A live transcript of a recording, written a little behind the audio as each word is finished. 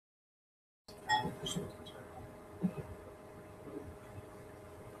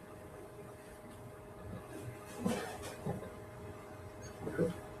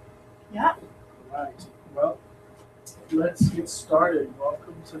Yeah. All right. Well, let's get started.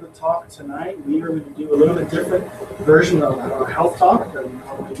 Welcome to the talk tonight. We are going to do a little bit different version of our health talk that we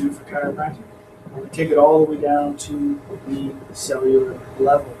normally do for chiropractic. We're going to take it all the way down to the cellular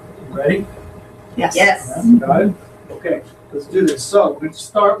level. Ready? Yes. Yes. Yeah, got it? Okay, let's do this. So, we're going to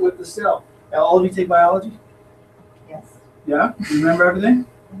start with the cell. Now, all of you take biology? Yes. Yeah? You remember everything?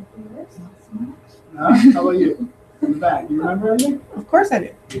 No? How about you? In the back. You remember everything? Of course I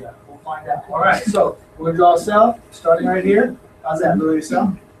do. Yeah, we'll find out. All right, so we're going to draw a cell starting right here. How's that? Familiar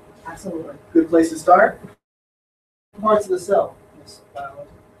cell? Absolutely. Good place to start. Parts of the cell. The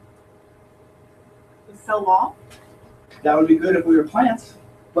cell wall. That would be good if we were plants,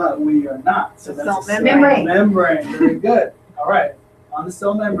 but we are not. So The that's cell a membrane. Membrane. Very good. All right. On the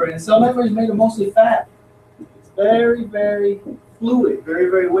cell membrane. The cell membrane is made of mostly fat. It's very, very fluid, very,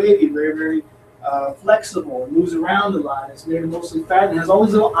 very wavy, very, very flexible. It moves around a lot. It's made of mostly fat and has all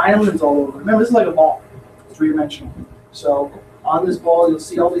these little islands all over. Remember, this is like a ball. It's three-dimensional. So on this ball, you'll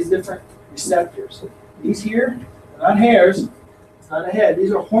see all these different receptors. These here are not hairs. It's not a head.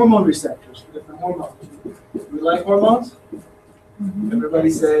 These are hormone receptors for different hormones. We like hormones? Everybody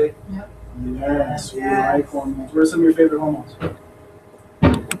say, Yep. yes, we Yes. like hormones. What are some of your favorite hormones?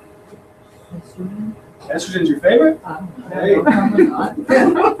 Estrogen's your favorite? Hey.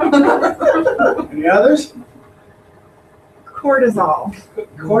 Any others? Cortisol.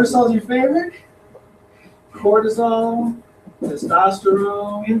 Cortisol's your favorite? Cortisol,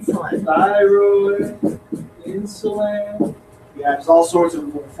 testosterone, Insulin. thyroid, insulin. Yeah, there's all sorts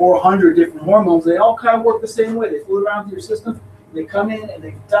of 400 different hormones. They all kind of work the same way. They float around through your system. They come in and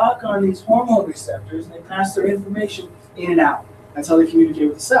they dock on these hormone receptors and they pass their information in and out. That's how they communicate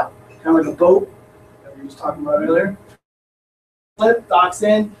with the cell. Kind of like a boat that we were just talking about earlier. Flip, docks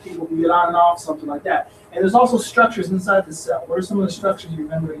in, people can get on and off, something like that. And there's also structures inside the cell. What are some of the structures you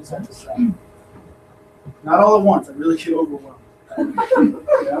remember inside the cell? Not all at once. I really get overwhelmed.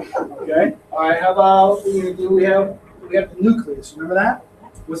 Yeah. Okay. All right. How about what we're gonna do? We have the nucleus. Remember that?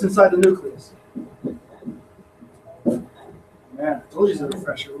 What's inside the nucleus? Man, I told you it's a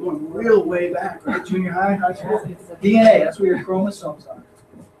refresher. We're going real way back, right? Junior high, high school. DNA. That's where your chromosomes are.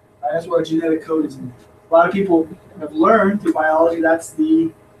 That's where our genetic code is in. A lot of people have learned through biology that's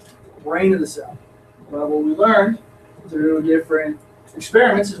the brain of the cell. Well, what we learned through different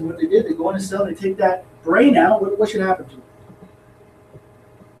experiments is what they did. They go in a cell, they take that brain out. What should happen to it?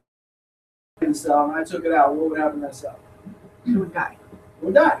 In the cell, and I took it out, what would happen to that cell? It would die. It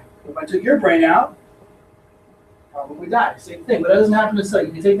would die. If I took your brain out, probably die. Same thing, but that doesn't happen to the cell.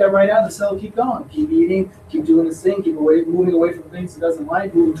 You can take that right out, the cell will keep going, keep eating, keep doing its thing, keep moving away from things it doesn't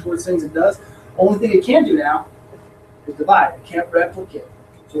like, moving towards things it does. Only thing it can do now is divide. It can't replicate.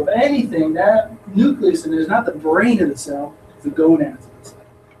 So if anything, that nucleus in there is not the brain of the cell, it's the gonads of the cell.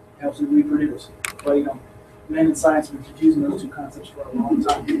 It helps it reproduce. But men in science have been confusing those two concepts for a long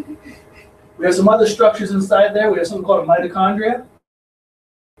time. We have some other structures inside there. We have something called a mitochondria.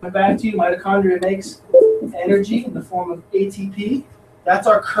 Back to you, mitochondria makes energy in the form of ATP. That's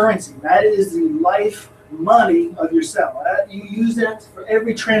our currency. That is the life money of your cell. You use that for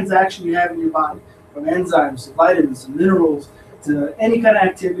every transaction you have in your body, from enzymes to vitamins to minerals to any kind of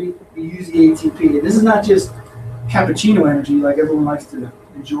activity. You use the ATP. And this is not just cappuccino energy like everyone likes to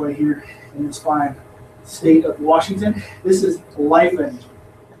enjoy here in this fine state of Washington. This is life energy.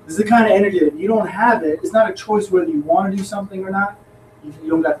 This is the kind of energy that if you don't have it, it's not a choice whether you want to do something or not. You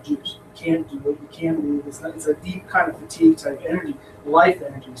don't got the juice. You can't do it. You can't move. It's a deep kind of fatigue type energy, life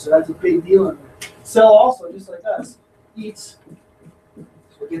energy. So that's a big deal in there. Cell also, just like us, eats.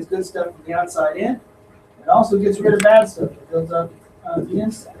 So it gets good stuff from the outside in. It also gets rid of bad stuff that builds up on the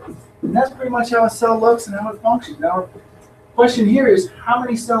inside. And that's pretty much how a cell looks and how it functions. Now, our question here is, how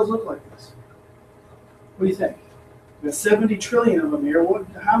many cells look like this? What do you think? There's 70 trillion of them here.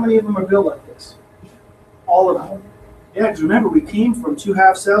 How many of them are built like this? All of them. Yeah, because remember, we came from two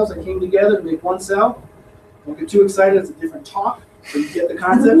half cells that came together to make one cell. Don't get too excited. It's a different talk. So you get the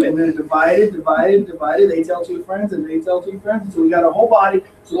concept, and then it divided. They tell two friends, and they tell two friends. So we got a whole body.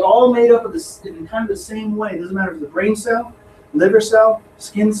 So they're all made up of this in kind of the same way. It doesn't matter if it's a brain cell, liver cell,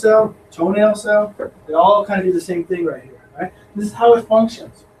 skin cell, toenail cell. They all kind of do the same thing right here. Right? This is how it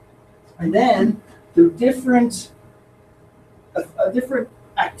functions. And then through different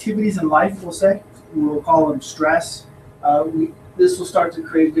activities in life, we'll say, we'll call them stress. This will start to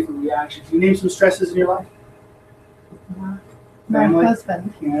create different reactions. Can you name some stresses in your life? My Family,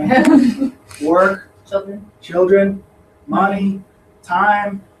 husband. yeah. Work, children, money,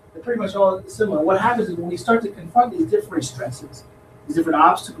 time, They're pretty much all similar. What happens is when we start to confront these different stresses, these different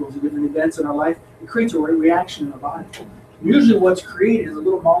obstacles, the different events in our life, it creates a reaction in our body. Usually what's created is a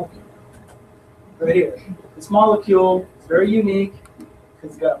little molecule. Right here. This molecule is very unique.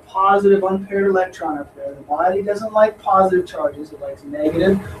 It's got a positive unpaired electron up there. The body doesn't like positive charges. It likes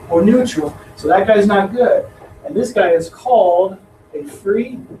negative or neutral. So that guy's not good. And this guy is called a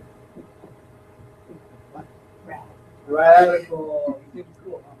free radical. You think it's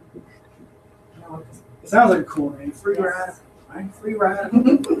cool, huh? No, It sounds like a cool name. Free radical. Right? Free radical.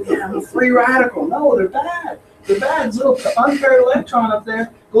 Yeah, I'm a free radical. No, they're bad. They're bad. This little unpaired electron up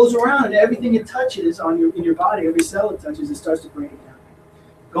there goes around, and everything it touches in your body, every cell it touches, it starts to break it down.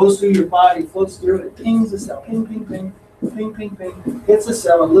 Goes through your body, floats through it, pings the cell, ping, ping, ping, ping, ping, ping, hits the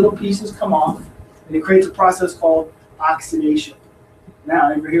cell, and little pieces come off, and it creates a process called oxidation.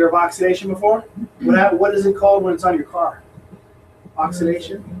 Now, ever hear of oxidation before? What is it called when it's on your car?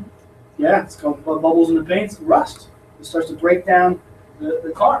 Oxidation? Yeah, it's called bubbles in the paint. It's rust. It starts to break down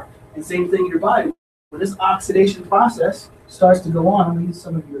the car. And same thing in your body. When this oxidation process starts to go on, I'm going to use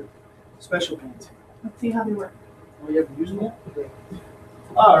some of your special paints. Let's see how they work. Oh, you haven't used them yet? Okay.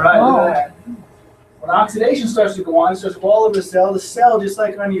 All right, look at that. When oxidation starts to go on, it starts to go all over the cell. The cell, just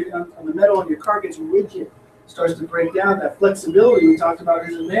like on the metal on your car, gets rigid. Starts to break down. That flexibility we talked about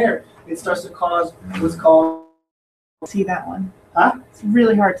isn't there. It starts to cause what's called... See that one. Huh? It's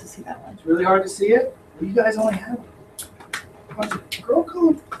really hard to see that one. It's really hard to see it. Well, you guys only have a bunch of girl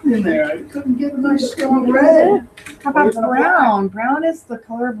color in there. You couldn't get a nice strong red. How about brown? Brown is the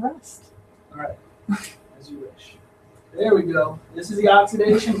color of rust. All right, as you wish. There we go. This is the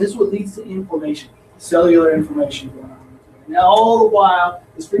oxidation. This is what leads to inflammation, cellular inflammation going on. Now, all the while,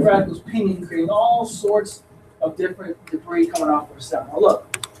 this free radical is pinging, creating all sorts of different debris coming off of the cell. Now,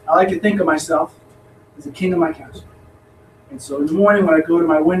 look, I like to think of myself as the king of my castle. And so in the morning when I go to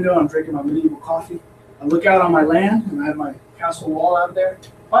my window, I'm drinking my medieval coffee. I look out on my land, and I have my castle wall out there.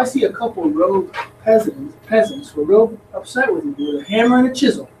 If I see a couple of rogue peasants who are real upset with me with a hammer and a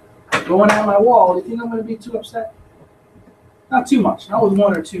chisel going at my wall, do you think I'm going to be too upset? Not too much. Not with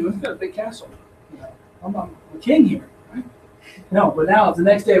one or two. I've got a big castle. You know, I'm a king here. Right? No, but now if the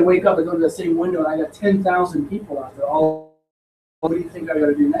next day I wake up, I go to the same window, and I got 10,000 people out there. All, what do you think I got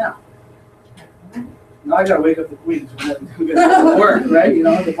to do now? Now I got to wake up the queens who get to work, right? You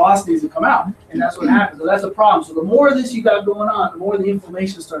know, the boss needs to come out, and that's what happens. So that's a problem. So the more of this you got going on, the more the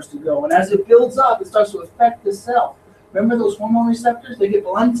inflammation starts to go, and as it builds up, it starts to affect the cell. Remember those hormone receptors? They get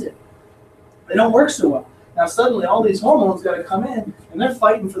blunted. They don't work so well. Now suddenly all these hormones got to come in, and they're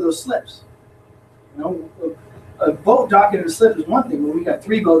fighting for those slips. You know, a boat docking in a slip is one thing, but we got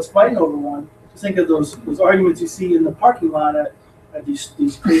 3 boats fighting over one. Just think of those arguments you see in the parking lot at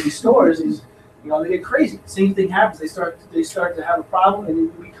these crazy stores. You know, they get crazy. Same thing happens. They start to have a problem, and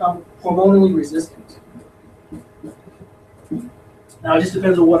they become hormonally resistant. Now it just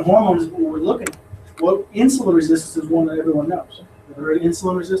depends on what hormones we're looking at. Well, insulin resistance is one that everyone knows. Have you heard of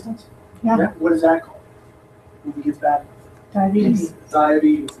insulin resistance? Yeah. What is that called? When it gets bad. Diabetes.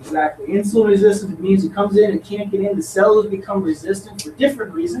 Diabetes, exactly. Insulin resistance means it comes in and can't get in. The cells become resistant for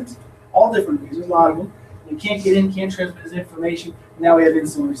different reasons, all different reasons, a lot of them. It can't get in, can't transmit this information. Now we have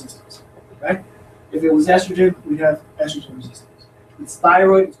insulin resistance, right? If it was estrogen, we'd have estrogen resistance. If it's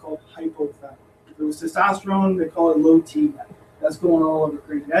thyroid, it's called hypothyroid. If it was testosterone, they call it low T. That's going all over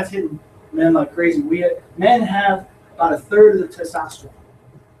crazy. That's hitting men like crazy. Men have about 1/3 of the testosterone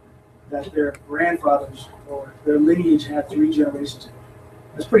that their grandfathers or their lineage had 3 generations ago.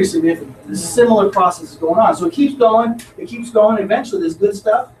 That's pretty significant. There's a similar process is going on. So it keeps going, Eventually, this good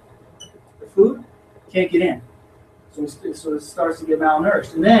stuff, the food, can't get in. So it starts to get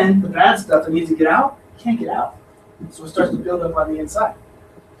malnourished. And then the bad stuff that needs to get out, can't get out. So it starts to build up on the inside.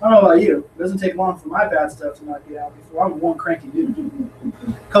 I don't know about you. It doesn't take long for my bad stuff to not get out before. I'm one cranky dude.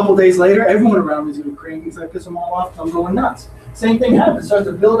 A couple days later, everyone around me is going cranky because I piss them all off. I'm going nuts. Same thing happens. It starts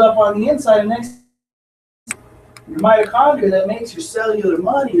to build up on the inside. And next, your mitochondria that makes your cellular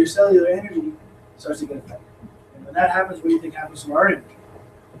money, your cellular energy, starts to get affected. And when that happens, what do you think happens to our energy?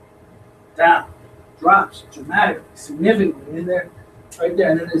 Down. Drops dramatically, significantly in there, right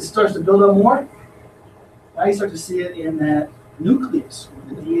there. And then it starts to build up more. Now you start to see it in that nucleus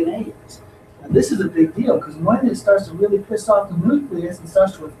where the DNA is. Now this is a big deal because when it starts to really piss off the nucleus and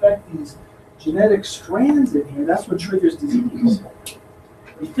starts to affect these genetic strands in here, that's what triggers disease.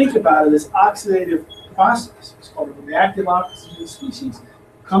 When you think about it, this oxidative process, it's called a reactive oxidative species,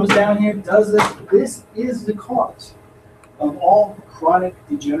 comes down here, does this. This is the cause of all chronic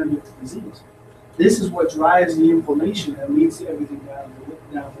degenerative disease. This is what drives the inflammation that leads to everything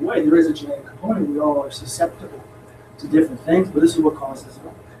down the way. There is a genetic component. We all are susceptible to different things, but this is what causes it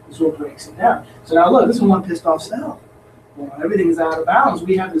all. This is what breaks it down. So now look, this is one pissed off cell. Well, everything is out of balance.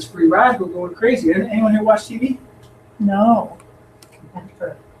 We have this free radical going crazy. Anyone here watch TV? No.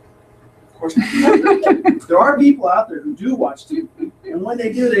 Never. Of course not. There are people out there who do watch TV. And when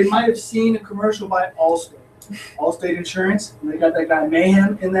they do, they might have seen a commercial by Allstate. Allstate Insurance. And they got that guy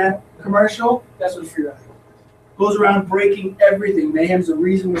Mayhem in that commercial. That's what free radical goes around breaking everything. Mayhem's the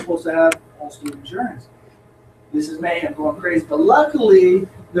reason we're supposed to have Allstate Insurance. This is mayhem going crazy. But luckily,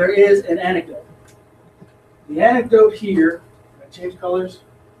 there is an anecdote. The anecdote here, can I change colors?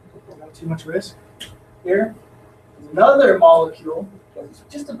 Not too much risk. Here is another molecule that's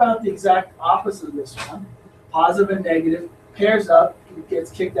just about the exact opposite of this one. Positive and negative, pairs up, it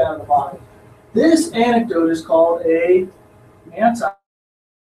gets kicked out of the body. This anecdote is called a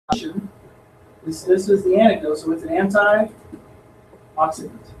antioxidant. This is the anecdote, so it's an antioxidant.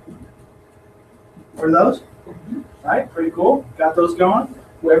 For those? Right, pretty cool. Got those going.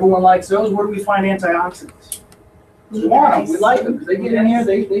 Well, everyone likes those. Where do we find antioxidants? We want them. We like them because they get in here,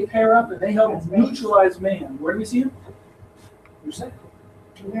 they pair up, and they help neutralize mayhem. Where do we see them? You say?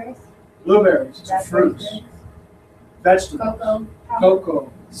 Blueberries. Blueberries, fruits, vegetables,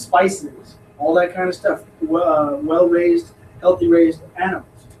 Cocoa. spices, all that kind of stuff. Well-raised, healthy-raised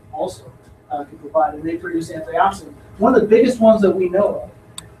animals also can provide, and they produce antioxidants. One of the biggest ones that we know of.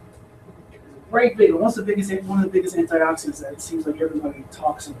 Great big. One of the biggest antioxidants that it seems like everybody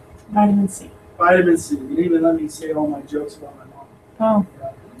talks about. Vitamin C. Vitamin C. You didn't even let me say all my jokes about my mom.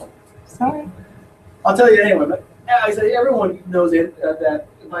 Oh, sorry. I'll tell you anyway. But I say everyone knows that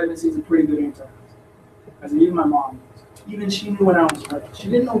vitamin C is a pretty good antioxidant. I said even my mom knows. Even she knew when I was pregnant. She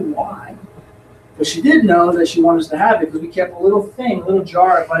didn't know why, but she did know that she wanted us to have it because we kept a little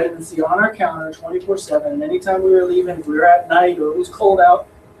jar of vitamin C on our counter 24/7. And anytime we were leaving, if we were at night or it was cold out,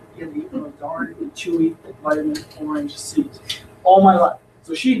 you had to eat those darn chewy vitamin orange seeds all my life.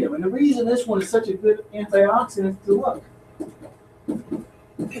 So she knew. And the reason this one is such a good antioxidant is to look.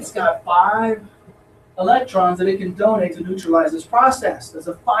 It's got 5 electrons that it can donate to neutralize this process. There's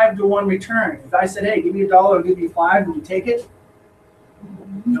a 5-to-1 return. If I said, hey, give me $1, I'll give you 5, would you take it?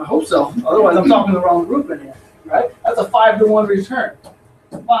 I hope so. Otherwise, I'm talking to the wrong group in here. Right? That's a 5-to-1 return.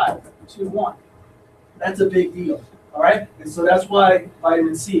 5 to 1. That's a big deal. All right, and so that's why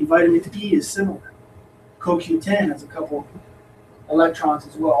vitamin C, vitamin E is similar. CoQ10 has a couple electrons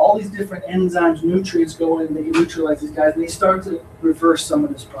as well. All these different enzymes, nutrients go in, they neutralize these guys, and they start to reverse some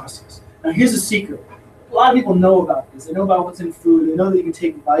of this process. Now, here's a secret. A lot of people know about this. They know about what's in food. They know that you can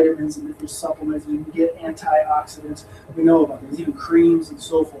take vitamins and different supplements, and you can get antioxidants. We know about this, even creams and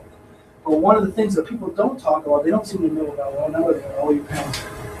so forth. But one of the things that people don't talk about, they don't seem to know about, well, now they got all your pens.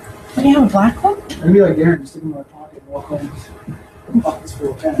 Do you have a black one? Maybe like Darren, just stick them in my pocket and walk home with pockets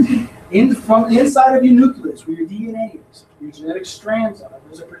full of pens. From the inside of your nucleus, where your DNA is, where your genetic strands are,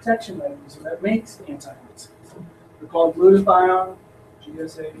 there's a protection mechanism that makes antioxidants. They're called glutathione,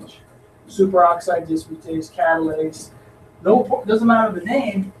 GSH, superoxide dismutase, catalase. No, doesn't matter the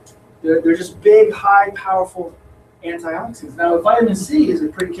name. They're just big, high, powerful antioxidants. Now, vitamin C is a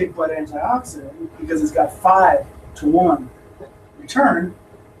pretty kick-butt antioxidant because it's got 5-to-1 return.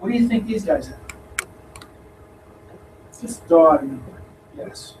 What do you think these guys have? Just throw out a number.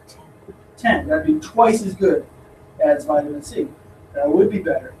 Yes. 10. That'd be twice as good as vitamin C. That would be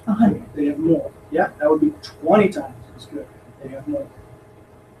better. 100. They have more. Yeah, that would be 20 times as good. They have more.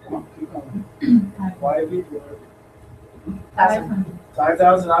 Come on, keep going. Why have you? 500.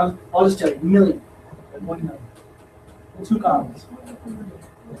 5,000. I'll just tell you, million. 1 million. 2 comments.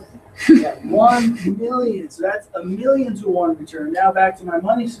 Yeah, 1 million. So that's a 1,000,000-to-1 return. Now back to my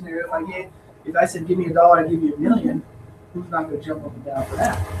money scenario. If I said give me $1, I'd give you $1 million. Who's not going to jump up and down for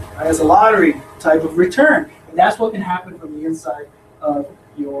that? Right? It's a lottery type of return, and that's what can happen from the inside of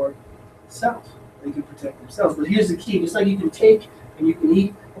your cells. They can protect themselves. But here's the key: just like you can take and you can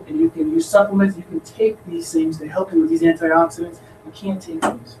eat and you can use supplements, you can take these things to help you with these antioxidants. You can't take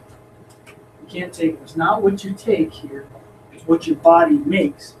these. You can't take them. It's not what you take here; it's what your body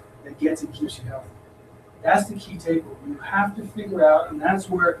makes that gets and keeps you healthy. That's the key takeaway. You have to figure out, and that's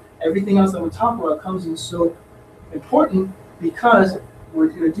where everything else that we talk about comes in so important, because we're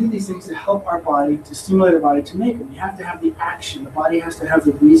going to do these things to help our body, to stimulate our body to make them. You have to have the action. The body has to have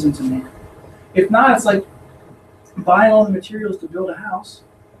the reason to make them. If not, it's like buying all the materials to build a house,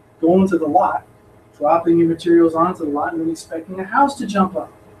 going to the lot, dropping your materials onto the lot, and then expecting a house to jump up.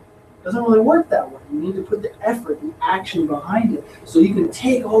 It doesn't really work that way. You need to put the effort, the action behind it, so you can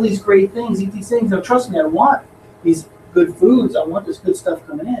take all these great things, eat these things. Now, trust me, I want these good foods. I want this good stuff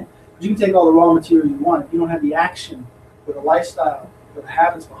coming in. But you can take all the raw material you want. If you don't have the action or the lifestyle or the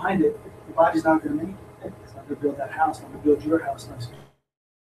habits behind it, your body's not going to make it. It's not going to build that house. It's not going to build your house.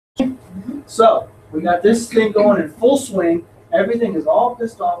 So we got this thing going in full swing. Everything is all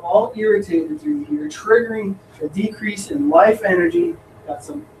pissed off, all irritated through here, triggering a decrease in life energy. Got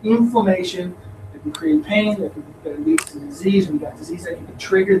some inflammation that can create pain, that leads to disease. We got disease that can be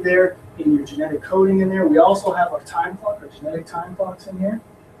triggered there in your genetic coding in there. We also have our time clock, our genetic time clocks in here,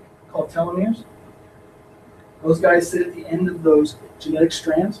 called telomeres. Those guys sit at the end of those genetic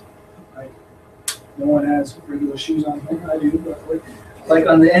strands. Right? No one has regular shoes on here. I do, but like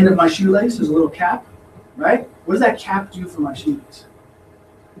on the end of my shoelace, there's a little cap, right? What does that cap do for my shoelace?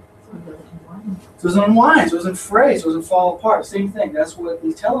 So it doesn't unwind, so it doesn't fray, so it doesn't fall apart. Same thing. That's what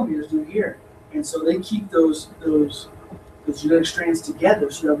these telomeres do here. And so they keep those genetic strands together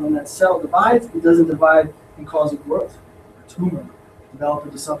so that when that cell divides, it doesn't divide and cause a growth, a tumor, develop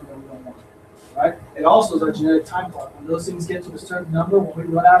into something that we don't want. Right? It also is our genetic time clock. When those things get to a certain number, when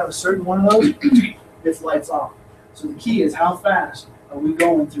we run out of a certain one of those, it lights off. So the key is how fast are we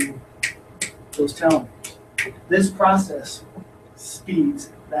going through those telomeres? This process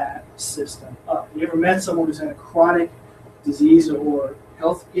speeds that system up. You ever met someone who's had a chronic disease or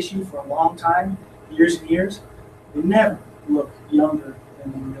health issue for a long time, years and years? They never look younger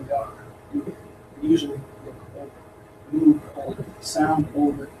than when they are. They usually look older, move older, sound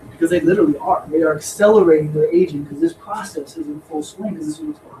older, because they literally are. They are accelerating their aging because this process is in full swing because this is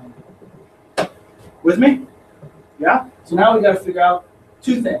what's behind it. With me? Yeah? So now we got to figure out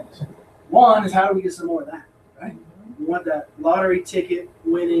two things. One is how do we get some more of that, right? We want that lottery ticket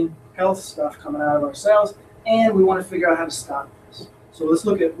winning health stuff coming out of our cells, and we want to figure out how to stop this. So let's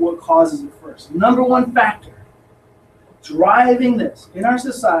look at what causes it first. Number one factor driving this in our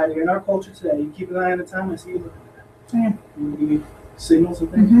society, in our culture today. You keep an eye on the time. I see you looking at that. Yeah. You give me signals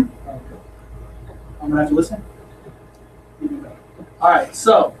and things? Mm-hmm. Okay. I'm going to have to listen? All right,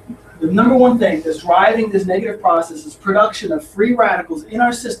 so the number one thing that's driving this negative process is production of free radicals in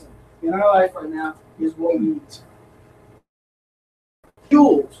our system, in our life right now, is what we need.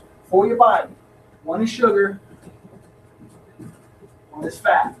 Fuels for your body. One is sugar, one is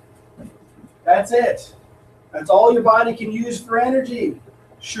fat. That's it. That's all your body can use for energy.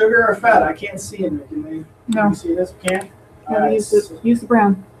 Sugar or fat. I can't see in there. Can No. you see this? Can't? All No, right, use the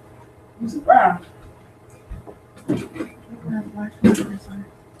brown. use the brown.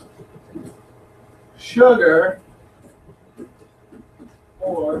 Sugar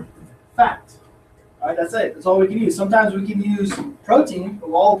or fat. All right, that's it. That's all we can use. Sometimes we can use protein, but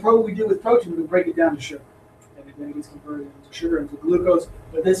all the we do with protein, we break it down to sugar. And then it gets converted into sugar, into glucose.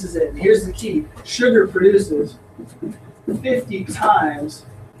 But this is it. And here's the key. Sugar produces 50 times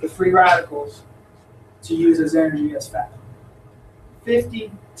the free radicals to use as energy as fat.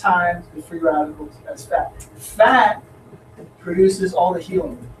 50 times the free radicals as fat. Fat produces all the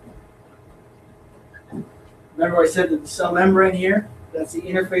healing. Remember I said that the cell membrane here, that's the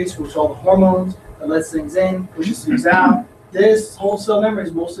interface with all the hormones that lets things in, pushes things out. This whole cell membrane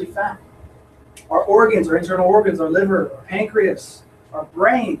is mostly fat. Our organs, our internal organs, our liver, our pancreas, our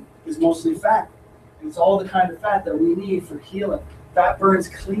brain is mostly fat. And it's all the kind of fat that we need for healing. Fat burns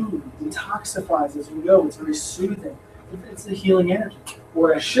clean, detoxifies as we go. It's very soothing. It's the healing energy.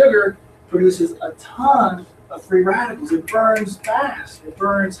 Whereas sugar produces a ton of free radicals. It burns fast. It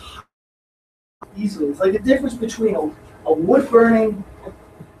burns easily. It's like the difference between a wood-burning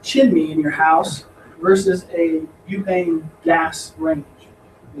chimney in your house versus a butane gas range.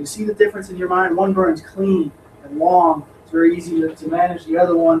 You see the difference in your mind? One burns clean and long. It's very easy to manage. The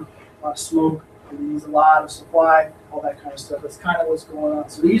other one, a lot of smoke. It needs a lot of supply, all that kind of stuff. That's kind of what's going on.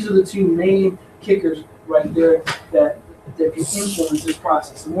 So these are the two main kickers right there that can influence this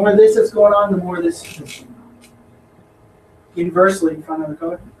process. The more of this that's going on, the more of this is going on. Inversely, you find another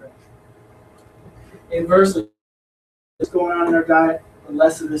color? Inversely, what's going on in our diet, the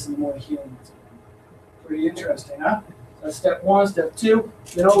less of this and the more healing that's going on. Pretty interesting, huh? That's step one. Step two.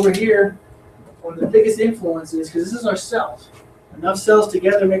 Then over here, one of the biggest influences, because this is our cells. Enough cells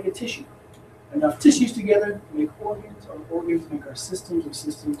together make a tissue. Enough tissues together make organs. Our organs make our systems. Our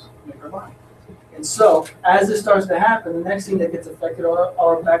systems make our body. And so, as this starts to happen, the next thing that gets affected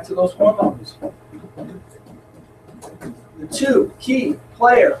are back to those hormones. The two key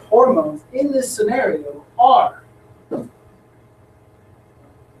player hormones in this scenario are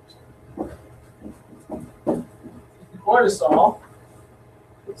cortisol.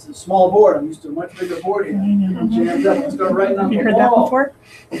 It's a small board. I'm used to a much bigger board here. Jammed up. Let's go right on You the heard that wall. before?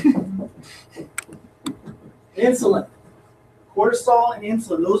 Insulin. Cortisol and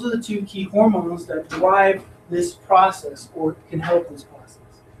insulin, those are the two key hormones that drive this process or can help this process.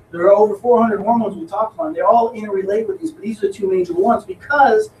 There are over 400 hormones we talked about. They all interrelate with these, but these are the two major ones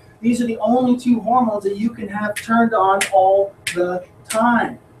because these are the only two hormones that you can have turned on all the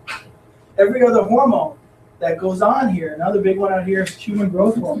time. every other hormone that goes on here. Another big one out here is human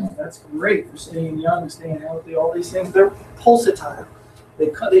growth hormone. That's great for staying young and staying healthy. All these things, they're pulsatile. They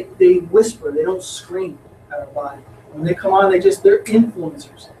whisper. They don't scream at our body. When they come on, they're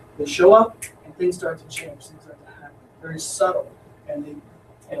influencers. They show up and things start to change. Things start to happen. Very subtle, and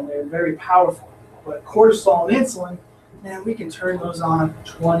they're very powerful. But cortisol and insulin, man, we can turn those on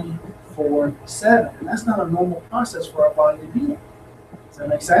 24/7, and that's not a normal process for our body to be in. Does that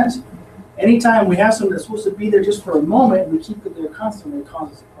make sense? Anytime we have something that's supposed to be there just for a moment, and we keep it there constantly, it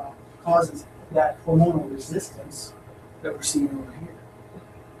causes a problem. It causes that hormonal resistance that we're seeing over here.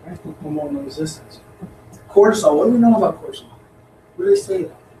 Right? Hormonal resistance. Cortisol, what do we know about cortisol? What do they say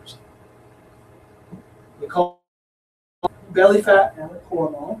about cortisol? They call it belly fat and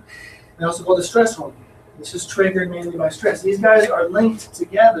hormone. They also call it the stress hormone. This is triggered mainly by stress. These guys are linked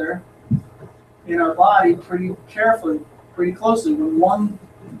together in our body pretty carefully, pretty closely. When one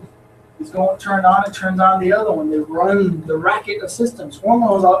is turned on, it turns on the other one. They run the racket of systems.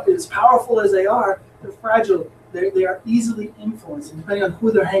 Hormones, as powerful as they are, they're fragile. They are easily influenced. And depending on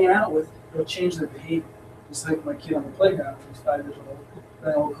who they're hanging out with, they'll change their behavior. Just like my kid on the playground, who's 5 years old,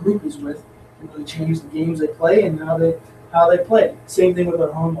 that whole group he's with, can really change the games they play and how they play. Same thing with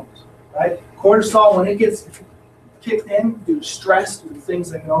our hormones, right? Cortisol, when it gets kicked in due to stress, due to things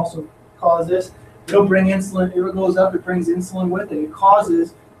that can also cause this, it'll bring insulin. It goes up, it brings insulin with it. It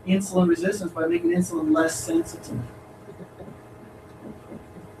causes insulin resistance by making insulin less sensitive.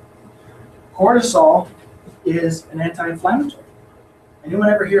 Cortisol is an anti-inflammatory. Anyone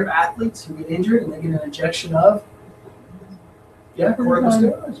ever hear of athletes who get injured and they get an injection of? Yeah,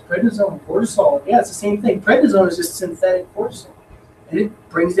 corticosteroids, prednisone, cortisol. Yeah, it's the same thing. Prednisone is just synthetic cortisol. And it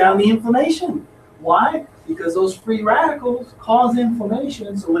brings down the inflammation. Why? Because those free radicals cause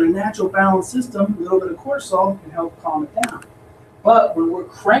inflammation. So in a natural balanced system, a little bit of cortisol can help calm it down. But when we're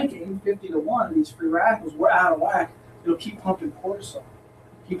cranking 50 to 1, these free radicals, we're out of whack. It'll keep pumping cortisol.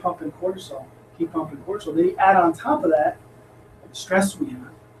 Keep pumping cortisol. Keep pumping cortisol. Then you add on top of that the stress we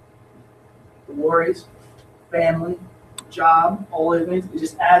have, the worries, family, job, all of things. It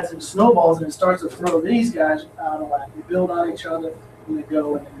just adds and snowballs, and it starts to throw these guys out of whack. They build on each other, and they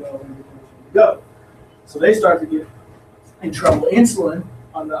go and they go and they go and they go. So they start to get in trouble. Insulin,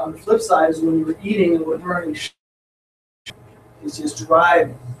 on the flip side, is when you're eating and we're burning. It's just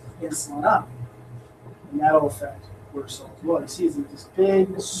driving insulin up, and that'll affect cortisol as well. You see, it's this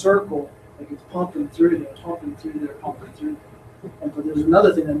big circle that gets pumping through there, pumping through there, pumping through there. But there's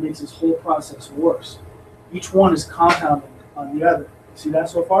another thing that makes this whole process worse. Each one is compounding on the other. See that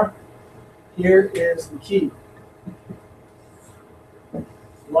so far? Here is the key.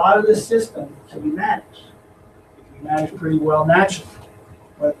 A lot of this system can be managed. It can be managed pretty well naturally.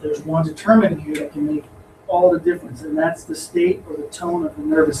 But there's one determinant here that can make all the difference, and that's the state or the tone of the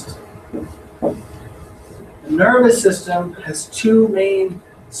nervous system. The nervous system has two main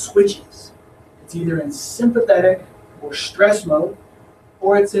switches. It's either in sympathetic or stress mode,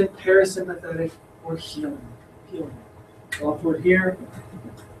 or it's in parasympathetic or healing. So I'll put here,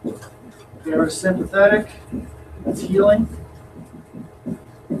 parasympathetic, that's healing.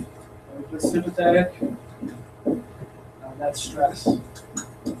 I'll put sympathetic, that's stress.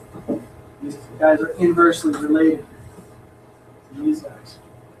 These guys are inversely related to these guys.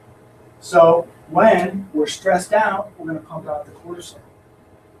 So when we're stressed out, we're going to pump out the cortisol.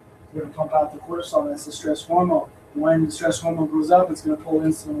 We're going to pump out the cortisol, that's the stress hormone. When the stress hormone goes up, it's going to pull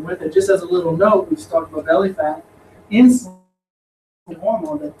insulin with it. Just as a little note, we talked about belly fat. Insulin is a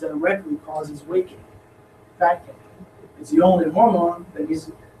hormone that directly causes weight gain, fat gain. It's the only hormone that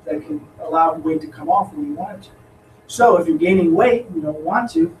can allow weight to come off when you want it to. So if you're gaining weight and you don't want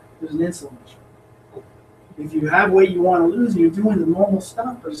to, there's an insulin issue. If you have weight you want to lose and you're doing the normal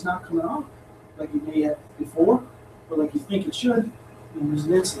stuff, but it's not coming off like you may have before, or like you think it should, then there's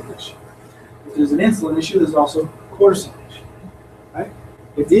an insulin issue. If there's an insulin issue, there's also a cortisol issue. Right?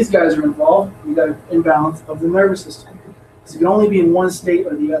 If these guys are involved, you got an imbalance of the nervous system. So you can only be in one state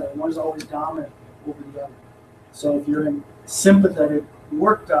or the other. One is always dominant over the other. So if you're in sympathetic,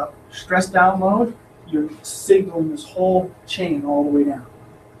 worked up, stressed out mode, you're signaling this whole chain all the way down.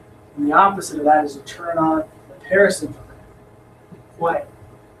 And the opposite of that is to turn on the parasympathetic, quiet,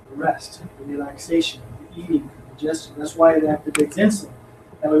 the rest, the relaxation, the eating, the digestion. That's why it activates insulin.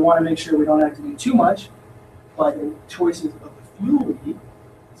 And we want to make sure we don't activate too much by the choices of the fuel we eat.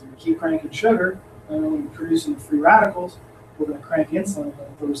 So we keep cranking sugar, and when we're producing the free radicals, we're going to crank insulin and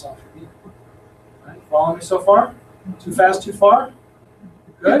it'll throw us off your feet. Right? Follow me so far? Too fast, too far?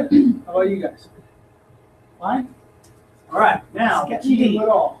 Good? How about you guys? Fine? All right, now, the key to it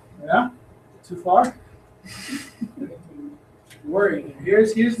all. Yeah? Too far? Worrying.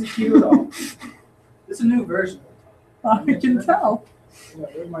 Here's the key to it all. This is a new version. I can tell. Yeah,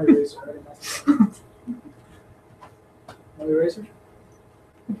 where's my eraser? I already messed it up. My eraser?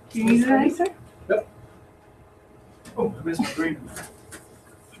 Do you need an eraser? Oh, I missed my green.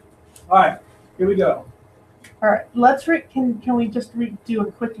 All right, here we go. All right, let's can we just do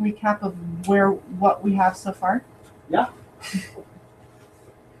a quick recap of what we have so far?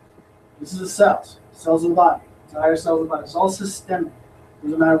 This is the cells of the body, entire cells of the body. It's all systemic.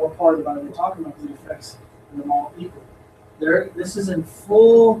 Doesn't matter what part of the body we're talking about, because it affects them all equally. This is in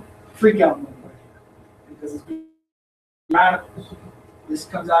full freak out mode right here, because it's radicals. This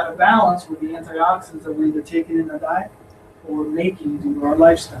comes out of balance with the antioxidants that we're either taking in our diet or making due to our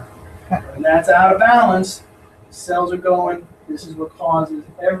lifestyle. When that's out of balance, cells are going. This is what causes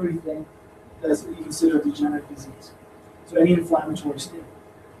everything that's what you consider a degenerative disease. So any inflammatory state,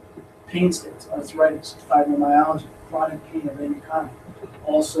 pain states, arthritis, fibromyalgia, chronic pain of any kind.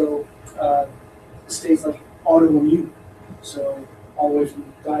 Also, states like autoimmune. So all the way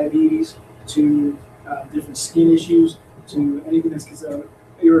from diabetes to different skin issues to anything that's considered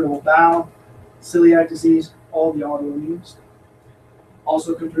irritable bowel, celiac disease, all the autoimmune stuff.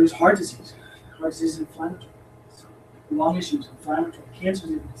 Also can produce heart disease. Heart disease is inflammatory. Lung issues, inflammatory. Cancer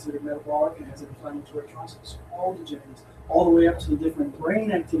is even considered metabolic and has an inflammatory process. All degenerates, all the way up to the different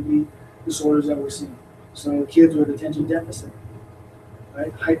brain activity disorders that we're seeing. So kids with attention deficit,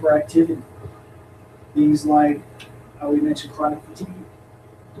 right? Hyperactivity. Things like how we mentioned chronic fatigue,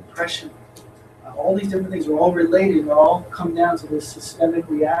 depression. All these different things are all related. They all come down to this systemic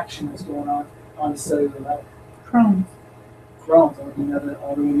reaction that's going on the cellular level. Crohn's. Crohn's, that would be another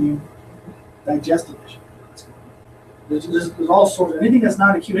autoimmune digestive issue. There's all sorts of anything that's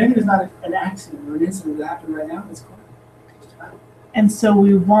not acute, anything that's not an accident or an incident that happened right now, it's chronic. And so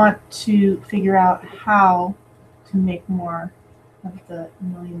we want to figure out how to make more of the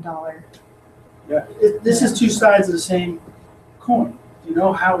 $1 million. Yeah, this is two sides of the same coin. If you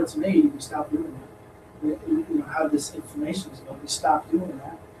know how it's made, you stop doing that. You know how this inflammation is going, you stop doing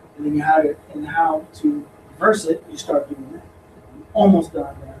that. And then you have it and how to reverse it, you start doing that. Almost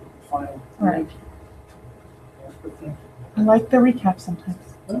done there. Final. Right. I like the recap sometimes.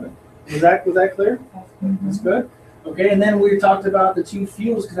 Was that clear? Mm-hmm. That's good. Okay, and then we talked about the two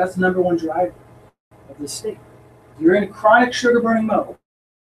fuels because that's the number one driver of this state. If you're in chronic sugar burning mode,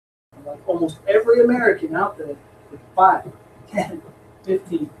 like almost every American out there for 5, 10,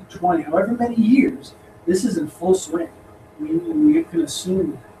 15, 20, however many years, this is in full swing. We can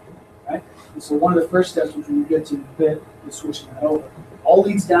assume that, right? And so one of the first steps, which we get to in a bit, is switching that over. All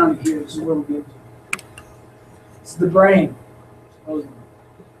leads down to here. This is where we get to. This is the brain. This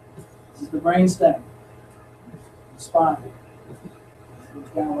is the brain stem. The spine. It goes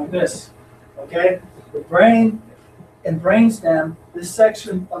down like this. Okay? The brain and brain stem, this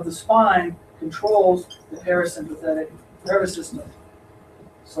section of the spine controls the parasympathetic nervous system.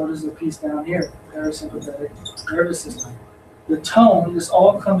 So does the piece down here, parasympathetic nervous system. The tone, this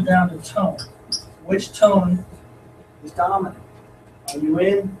all comes down to tone. Which tone is dominant? Are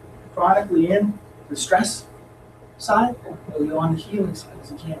you chronically in the stress side, or are you on the healing side?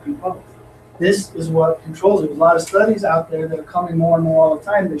 Because it can't be both. This is what controls it. There's a lot of studies out there that are coming more and more all the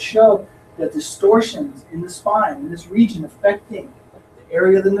time that show that distortions in the spine, in this region affecting the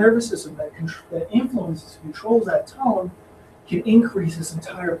area of the nervous system that influences, controls that tone, can increase this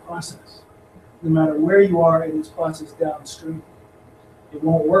entire process. No matter where you are in this process downstream, it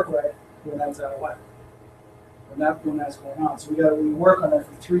won't work right when that's out of whack. When that's going on. So we work on that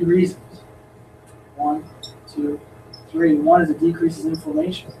for 3 reasons. 1, 2, 3. 1 is it decreases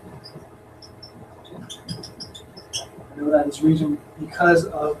inflammation. I know that this region, because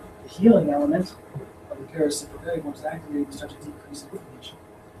of the healing element of the parasympathetic, once activated, we start to decrease inflammation.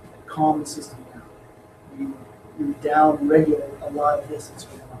 Calm the system down. We down regulate a lot of this that's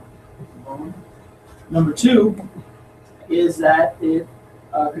going on. Number 2 is that it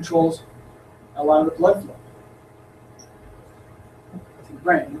controls a lot of the blood flow.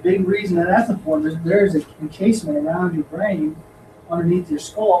 Brain. The big reason that that's important is there's an encasement around your brain, underneath your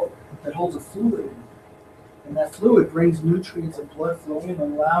skull, that holds a fluid in it. And that fluid brings nutrients and blood flow in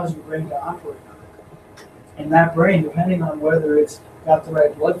and allows your brain to operate on it. And that brain, depending on whether it's got the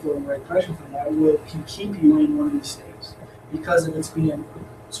right blood flow and the right pressure for that, can keep you in one of these states because if it's being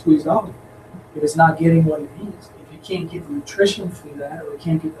squeezed off. If it's not getting what it needs. If it can't get the nutrition through that, or it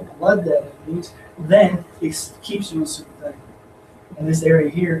can't get the blood that it needs, then it keeps you in sympathetic. And this area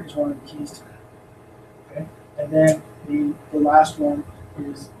here is one of the keys to that. Okay? And then the last one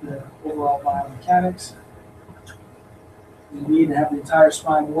is the overall biomechanics. You need to have the entire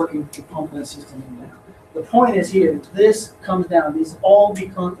spine working to pump that system in down. The point is here, this comes down, these all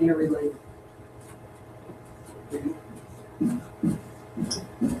become interrelated.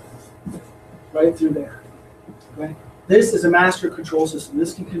 Right through there. Okay? This is a master control system.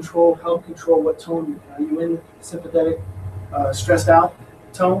 This can help control what tone you're in. Are you in sympathetic, stressed out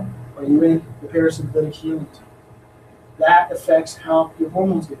tone, or are you in the parasympathetic healing tone? That affects how your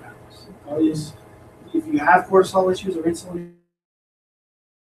hormones get balanced. If you have cortisol issues or insulin